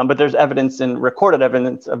 But there's recorded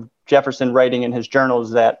evidence of Jefferson writing in his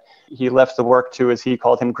journals that he left the work to, as he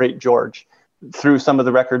called him, Great George, through some of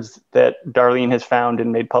the records that Darlene has found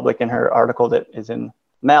and made public in her article that is in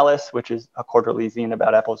Malice, which is a quarterly zine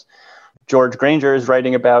about apples. George Granger is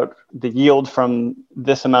writing about the yield from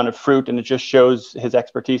this amount of fruit, and it just shows his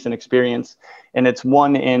expertise and experience. And it's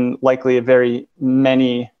one in likely a very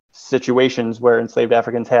many situations where enslaved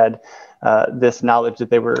Africans had this knowledge that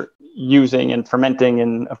they were using and fermenting.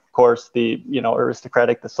 And of course, the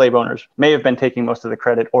aristocratic, the slave owners may have been taking most of the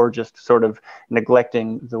credit or just sort of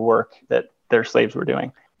neglecting the work that their slaves were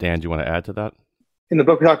doing. Dan, do you want to add to that? In the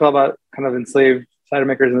book, we talk a lot about kind of enslaved cider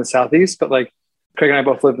makers in the Southeast, but like Craig and I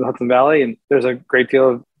both lived in the Hudson Valley, and there's a great deal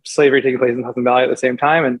of slavery taking place in the Hudson Valley at the same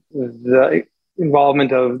time. And the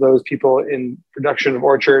involvement of those people in production of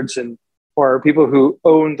orchards or people who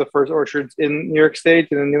owned the first orchards in New York State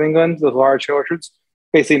and in New England, those large orchards,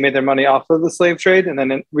 basically made their money off of the slave trade. And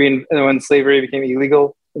then when slavery became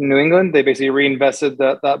illegal in New England, they basically reinvested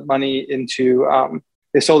that money into,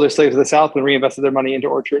 they sold their slaves to the South and reinvested their money into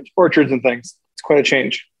orchards and things. It's quite a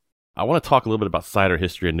change. I want to talk a little bit about cider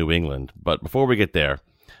history in New England, but before we get there,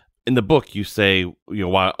 in the book you say,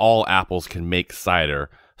 while all apples can make cider,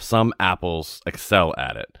 some apples excel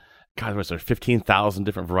at it. God, there's 15,000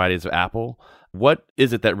 different varieties of apple. What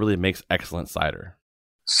is it that really makes excellent cider?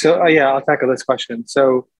 So I'll tackle this question.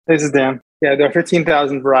 So this is Dan. Yeah, there are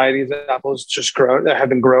 15,000 varieties of apples that have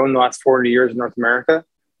been grown in the last 40 years in North America.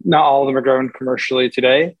 Not all of them are grown commercially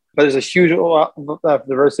today, but there's a huge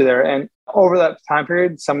diversity there. And over that time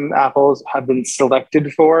period, some apples have been selected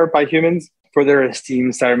by humans for their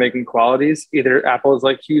esteemed cider making qualities, either apples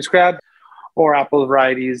like Hughes Crab or apple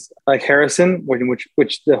varieties like Harrison,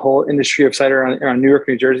 which the whole industry of cider around New York,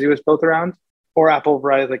 New Jersey was built around, or apple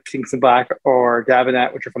varieties like Kingston Black or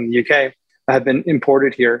Davenet, which are from the UK, that have been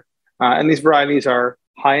imported here. And these varieties are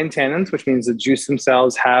high in tannins, which means the juice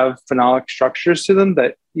themselves have phenolic structures to them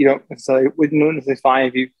that you don't necessarily find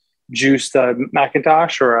if you juiced a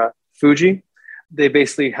Macintosh or a Fuji. They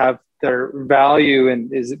basically have their value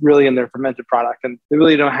and is really in their fermented product. And they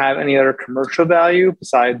really don't have any other commercial value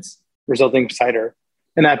besides resulting cider.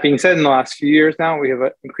 And that being said, in the last few years now, we have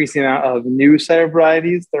an increasing amount of new cider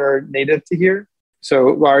varieties that are native to here. So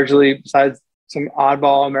largely, besides some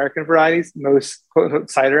oddball American varieties, most quote-unquote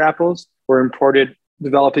cider apples were imported,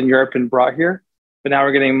 developed in Europe and brought here. But now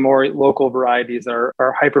we're getting more local varieties that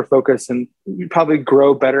are hyper-focused and probably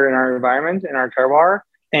grow better in our environment, in our terroir,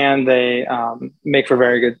 and they make for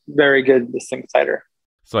very good distinct cider.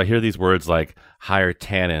 So I hear these words like higher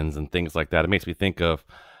tannins and things like that. It makes me think of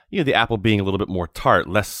the apple being a little bit more tart,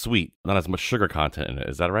 less sweet, not as much sugar content in it.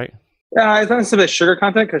 Is that right? It's not necessarily sugar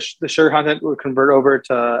content because the sugar content would convert over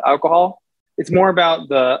to alcohol. It's more about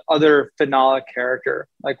the other phenolic character.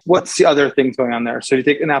 Like, what's the other things going on there? So you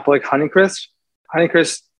take an apple like Honeycrisp.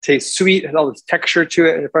 Honeycrisp tastes sweet, has all this texture to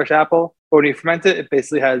it in a fresh apple. But when you ferment it, it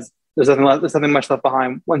basically there's nothing much left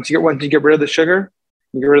behind. Once you get rid of the sugar,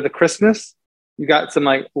 you get rid of the crispness, you got some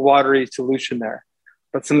like watery solution there.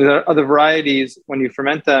 But some of the other varieties, when you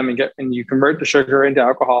ferment them and you convert the sugar into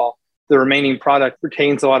alcohol, the remaining product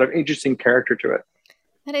retains a lot of interesting character to it.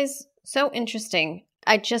 That is so interesting.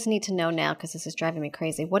 I just need to know now because this is driving me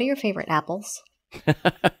crazy. What are your favorite apples?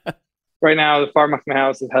 Right now, the farm of my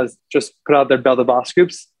house has just put out their Belle de Bos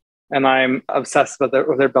scoops, and I'm obsessed with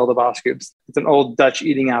their Belle de Bos scoops. It's an old Dutch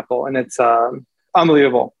eating apple, and it's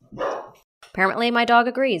unbelievable. Apparently, my dog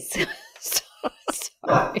agrees.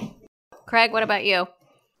 Sorry. Craig, what about you?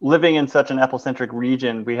 Living in such an apple-centric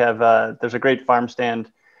region, we have there's a great farm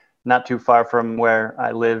stand not too far from where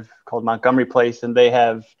I live called Montgomery Place, and they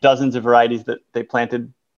have dozens of varieties that they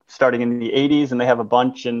planted starting in the 80s, and they have a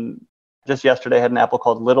bunch. And just yesterday I had an apple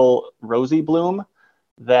called Little Rosy Bloom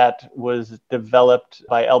that was developed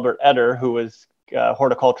by Albert Eder, who was a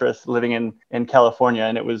horticulturist living in California.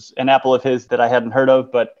 And it was an apple of his that I hadn't heard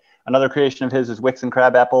of, but another creation of his is Wixon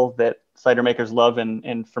Crab Apple that cider makers love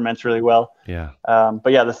and ferments really well. Yeah.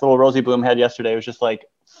 But yeah, this Little Rosy Bloom had yesterday was just like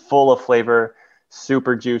full of flavor,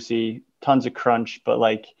 super juicy, tons of crunch, but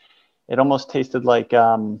like it almost tasted like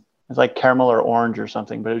it's like caramel or orange or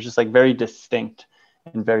something, but it was just like very distinct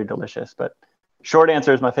and very delicious. But short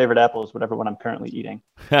answer is my favorite apple is whatever one I'm currently eating.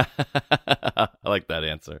 I like that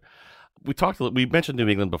answer. We mentioned New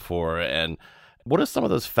England before, and what are some of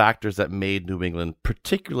those factors that made New England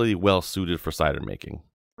particularly well suited for cider making?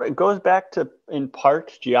 It goes back to, in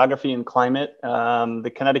part, geography and climate.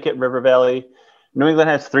 The Connecticut River Valley. New England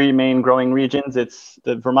has three main growing regions. It's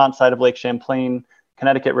the Vermont side of Lake Champlain,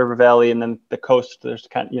 Connecticut River Valley, and then the coast. There's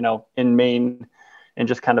kind of, in Maine, and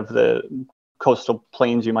just kind of the coastal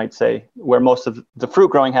plains, you might say, where most of the fruit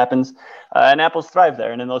growing happens. And apples thrive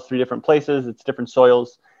there. And in those three different places, it's different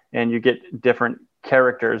soils, and you get different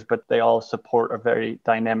characters, but they all support a very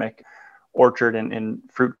dynamic orchard and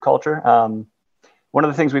fruit culture. One of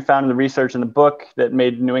the things we found in the research in the book that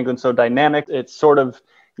made New England so dynamic, it's sort of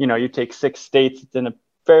you take 6 states, it's in a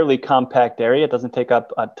fairly compact area. It doesn't take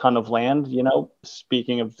up a ton of land,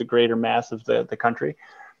 speaking of the greater mass of the country.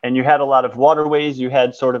 And you had a lot of waterways. You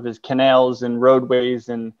had sort of as canals and roadways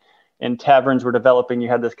and taverns were developing. You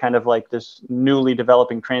had this kind of like this newly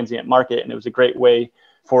developing transient market. And it was a great way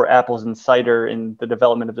for apples and cider in the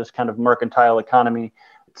development of this kind of mercantile economy.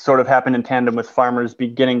 It sort of happened in tandem with farmers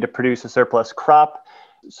beginning to produce a surplus crop.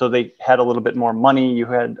 So they had a little bit more money. You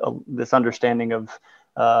had this understanding of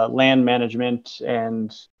land management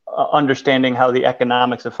and understanding how the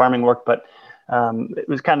economics of farming worked. But it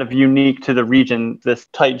was kind of unique to the region, this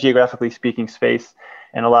tight, geographically speaking space,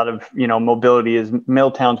 and a lot of, mobility as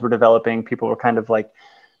mill towns were developing. People were kind of like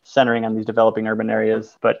centering on these developing urban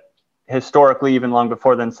areas. But historically, even long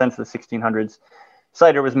before then, since the 1600s,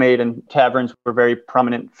 cider was made, and taverns were very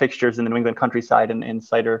prominent fixtures in the New England countryside, and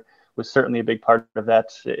cider was certainly a big part of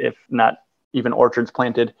that, if not even orchards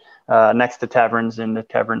planted next to taverns and the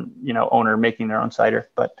tavern, owner making their own cider.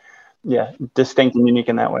 But yeah, distinct and unique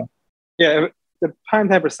in that way. Yeah, the prime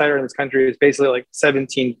time for cider in this country is basically like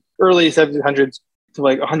early 1700s to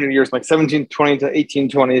like 100 years, like 1720 to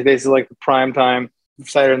 1820 is basically like the prime time for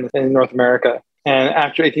cider in North America. And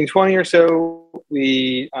after 1820 or so,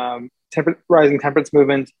 the rising temperance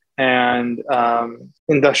movement and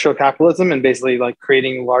industrial capitalism, and basically like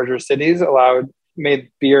creating larger cities, made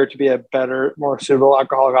beer to be a better, more suitable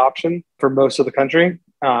alcoholic option for most of the country,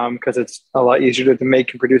 because it's a lot easier to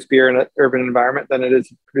make and produce beer in an urban environment than it is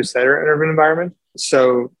to produce cider in an urban environment.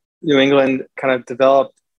 So New England kind of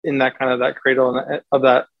developed in that kind of that cradle of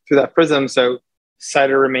that through that prism. So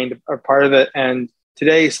cider remained a part of it. And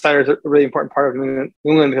today, cider is a really important part of New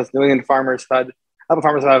England, because New England apple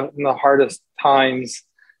farmers have had the hardest times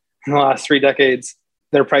in the last 3 decades.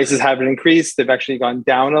 Their prices haven't increased. They've actually gone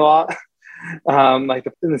down a lot. In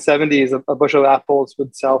the 70s, a bushel of apples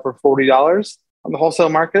would sell for $40 on the wholesale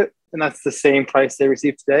market, and that's the same price they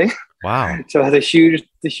receive today. Wow. So it has a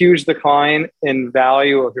huge decline in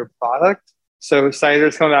value of your product. So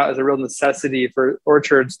cider's come out as a real necessity for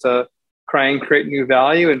orchards to try and create new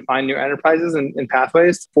value and find new enterprises and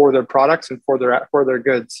pathways for their products and for their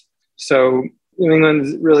goods. So New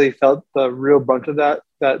England's really felt the real brunt of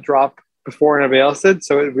that drop before anybody else did.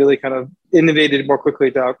 So it really kind of innovated more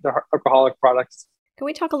quickly to alcoholic products. Can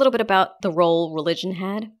we talk a little bit about the role religion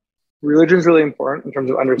had? Religion is really important in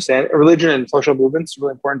terms of understanding. Religion and social movements is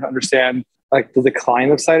really important to understand, like the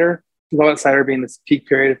decline of cider. We talk about cider being this peak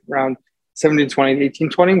period around 1720 to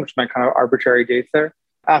 1820, which might kind of arbitrary dates there.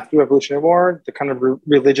 After the Revolutionary War, the kind of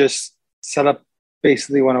religious setup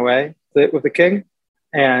basically went away with the king,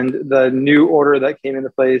 and the new order that came into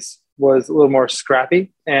place was a little more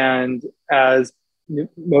scrappy. And as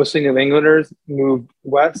mostly New Englanders moved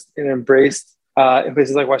west and embraced, in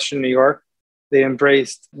places like Western New York, they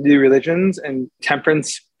embraced new religions, and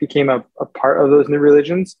temperance became a part of those new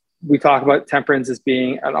religions. We talk about temperance as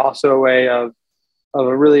being also a way of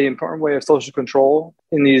a really important way of social control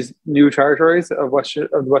in these new territories of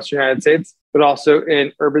the Western United States, but also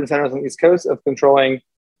in urban centers on the East Coast of controlling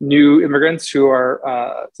new immigrants who are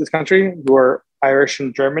to this country, who are Irish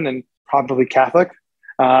and German and probably Catholic,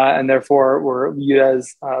 and therefore were viewed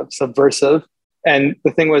as subversive. And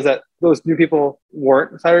the thing was that those new people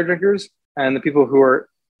weren't cider drinkers, and the people who were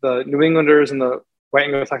the New Englanders and the white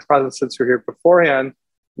Anglo-Saxon Protestants who were here beforehand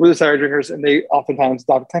were the cider drinkers, and they oftentimes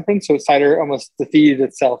adopted temperance. So cider almost defeated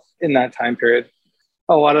itself in that time period.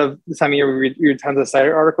 A lot of the time of year, we read tons of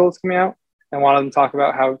cider articles coming out, and a lot of them talk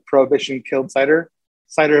about how Prohibition killed cider.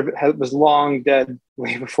 Cider was long dead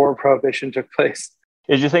way before Prohibition took place.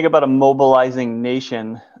 As you think about a mobilizing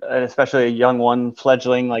nation, and especially a young one,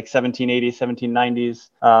 fledgling like 1780s, 1790s,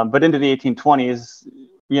 but into the 1820s,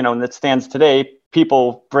 and that stands today,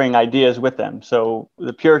 people bring ideas with them. So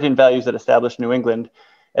the Puritan values that established New England,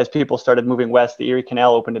 as people started moving west, the Erie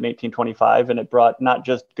Canal opened in 1825, and it brought not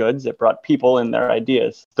just goods, it brought people and their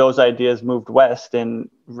ideas. Those ideas moved west, and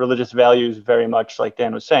religious values, very much like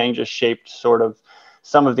Dan was saying, just shaped sort of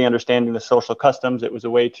some of the understanding, the social customs. It was a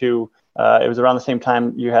way to, it was around the same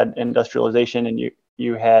time you had industrialization, and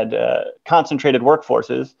you had concentrated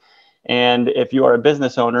workforces. And if you are a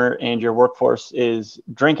business owner and your workforce is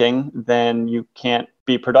drinking, then you can't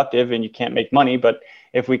be productive and you can't make money. But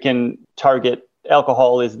if we can target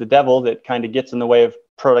alcohol is the devil that kind of gets in the way of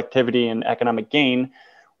productivity and economic gain,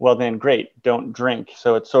 well then great, don't drink.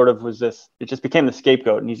 So it sort of was this, it just became the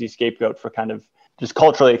scapegoat, an easy scapegoat for kind of just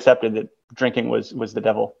culturally accepted that drinking was the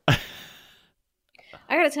devil. I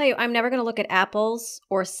got to tell you, I'm never going to look at apples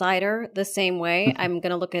or cider the same way. I'm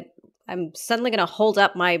suddenly going to hold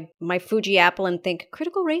up my Fuji apple and think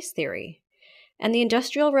critical race theory and the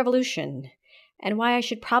Industrial Revolution and why I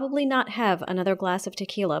should probably not have another glass of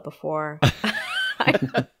tequila before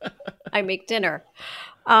I make dinner.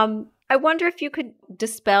 I wonder if you could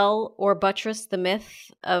dispel or buttress the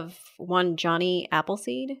myth of one Johnny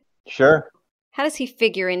Appleseed. Sure. How does he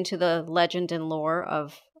figure into the legend and lore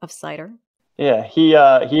of cider? Yeah,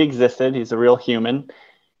 he existed. He's a real human.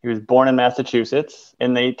 He was born in Massachusetts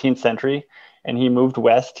in the 18th century, and he moved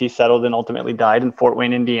west. He settled and ultimately died in Fort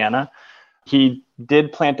Wayne, Indiana. He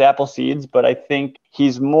did plant apple seeds, but I think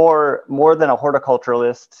he's more than a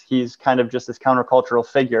horticulturalist. He's kind of just this countercultural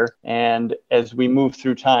figure. And as we move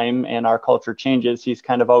through time and our culture changes, he's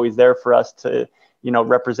kind of always there for us to,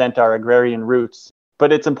 represent our agrarian roots.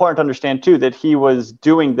 But it's important to understand, too, that he was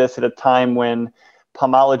doing this at a time when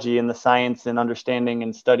pomology and the science and understanding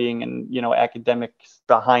and studying and, academics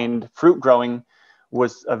behind fruit growing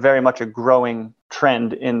was very much a growing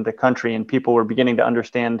trend in the country, and people were beginning to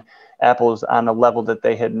understand apples on a level that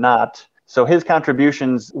they had not. So his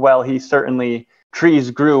contributions, while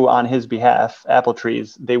trees grew on his behalf, apple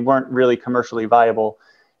trees, they weren't really commercially viable.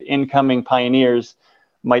 Incoming pioneers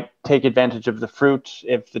might take advantage of the fruit.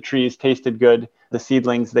 If the trees tasted good, the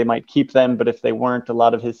seedlings, they might keep them. But if they weren't, a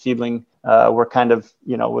lot of his seedling were kind of,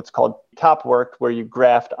 what's called top work, where you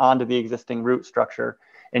graft onto the existing root structure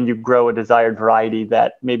and you grow a desired variety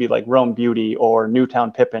that maybe like Rome Beauty or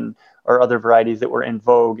Newtown Pippin or other varieties that were in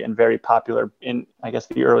vogue and very popular in, I guess,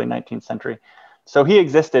 the early 19th century. So he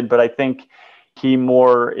existed, but I think he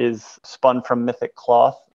more is spun from mythic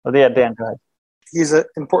cloth. Oh, yeah, Dan, go ahead. He's an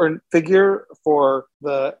important figure for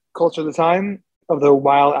the culture of the time, of the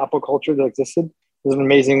wild apple culture that existed. There's an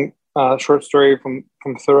amazing short story from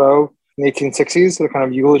Thoreau in the 1860s that kind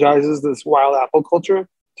of eulogizes this wild apple culture.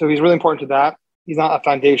 So he's really important to that. He's not a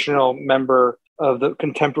foundational member of the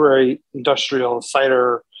contemporary industrial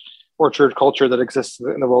cider orchard culture that exists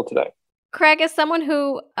in the world today. Craig, as someone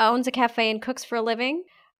who owns a cafe and cooks for a living,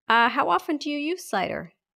 how often do you use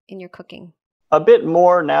cider in your cooking? A bit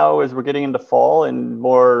more now as we're getting into fall, and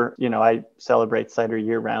more, I celebrate cider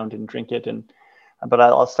year round and drink it. But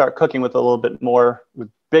I'll start cooking with a little bit more, with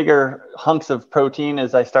bigger hunks of protein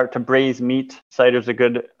as I start to braise meat. Cider's a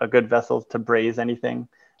good vessel to braise anything.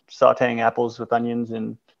 Sauteing apples with onions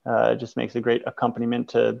and just makes a great accompaniment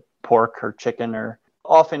to pork or chicken, or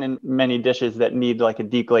often in many dishes that need like a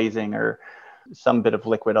deglazing or some bit of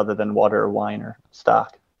liquid other than water or wine or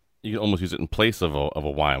stock. You can almost use it in place of a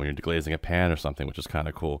wine when you're deglazing a pan or something, which is kind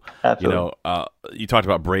of cool. Absolutely. You talked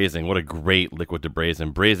about braising. What a great liquid to braise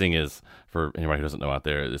in. Braising is, for anybody who doesn't know out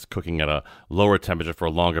there, is cooking at a lower temperature for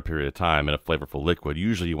a longer period of time in a flavorful liquid.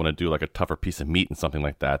 Usually you want to do like a tougher piece of meat and something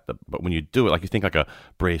like that. But when you do it, like you think like a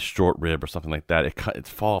braised short rib or something like that, it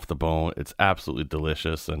fall off the bone. It's absolutely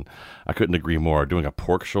delicious. And I couldn't agree more. Doing a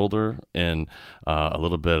pork shoulder in a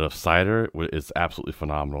little bit of cider is absolutely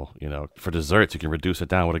phenomenal. For desserts, you can reduce it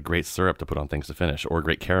down with a great syrup to put on things to finish, or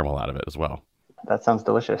great caramel out of it as well. That sounds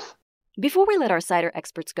delicious. Before we let our cider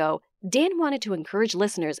experts go, Dan wanted to encourage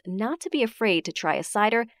listeners not to be afraid to try a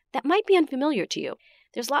cider that might be unfamiliar to you.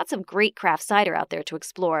 There's lots of great craft cider out there to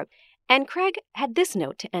explore. And Craig had this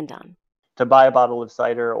note to end on. To buy a bottle of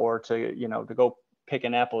cider or to go pick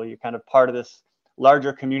an apple, you're kind of part of this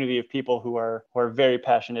larger community of people who are very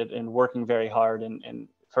passionate and working very hard. And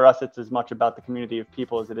for us, it's as much about the community of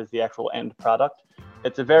people as it is the actual end product.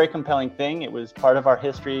 It's a very compelling thing. It was part of our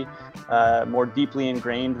history, more deeply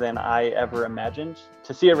ingrained than I ever imagined.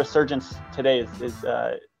 To see a resurgence today is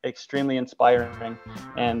extremely inspiring.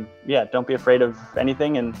 And yeah, don't be afraid of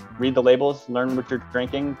anything and read the labels, learn what you're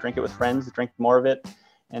drinking, drink it with friends, drink more of it,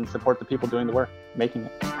 and support the people doing the work, making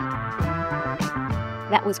it.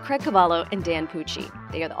 That was Craig Cavallo and Dan Pucci.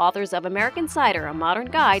 They are the authors of American Cider, A Modern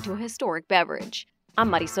Guide to a Historic Beverage. I'm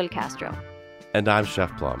Marisol Castro. And I'm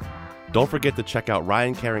Chef Plum. Don't forget to check out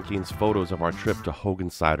Ryan Karankine's photos of our trip to Hogan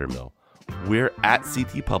Cider Mill. We're at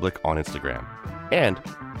CT Public on Instagram. And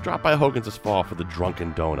drop by Hogan's this fall for the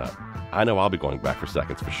Drunken Donut. I know I'll be going back for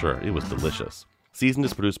seconds for sure. It was delicious. Season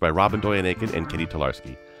is produced by Robin Doyen-Aiken and Katie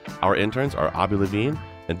Tolarski. Our interns are Abi Levine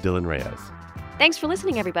and Dylan Reyes. Thanks for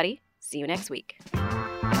listening, everybody. See you next week.